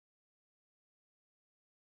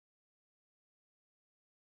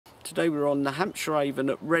Today we're on the Hampshire Avon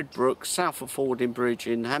at Redbrook, south of Fordingbridge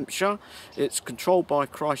in Hampshire. It's controlled by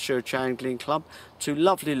Christchurch Angling Club. Two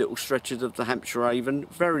lovely little stretches of the Hampshire Avon,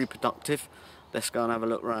 very productive. Let's go and have a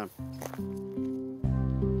look around.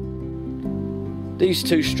 These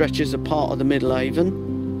two stretches are part of the Middle Avon.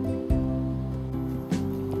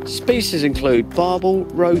 Species include barbel,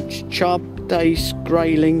 roach, chub, dace,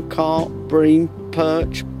 grayling, carp, bream,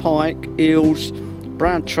 perch, pike, eels,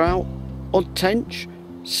 brown trout, odd tench,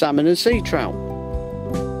 salmon and sea trout.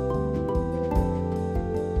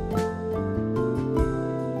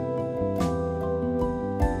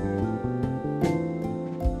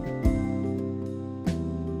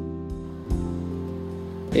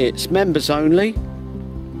 It's members only,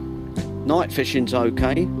 night fishing's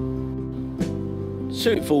okay,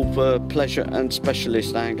 suitable for pleasure and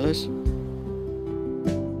specialist anglers.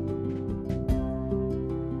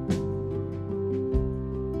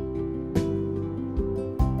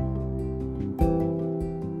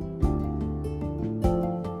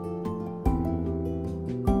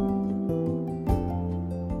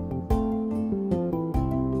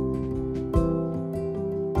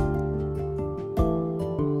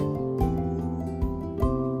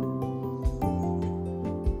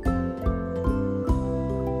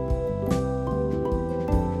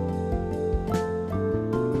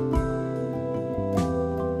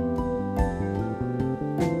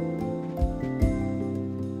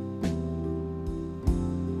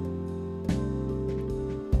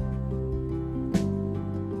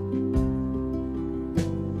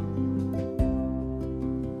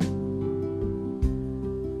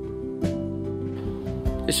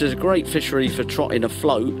 This is a great fishery for trotting a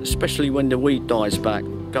float, especially when the weed dies back,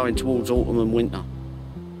 going towards autumn and winter.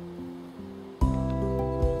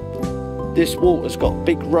 This water's got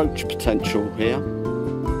big roach potential here.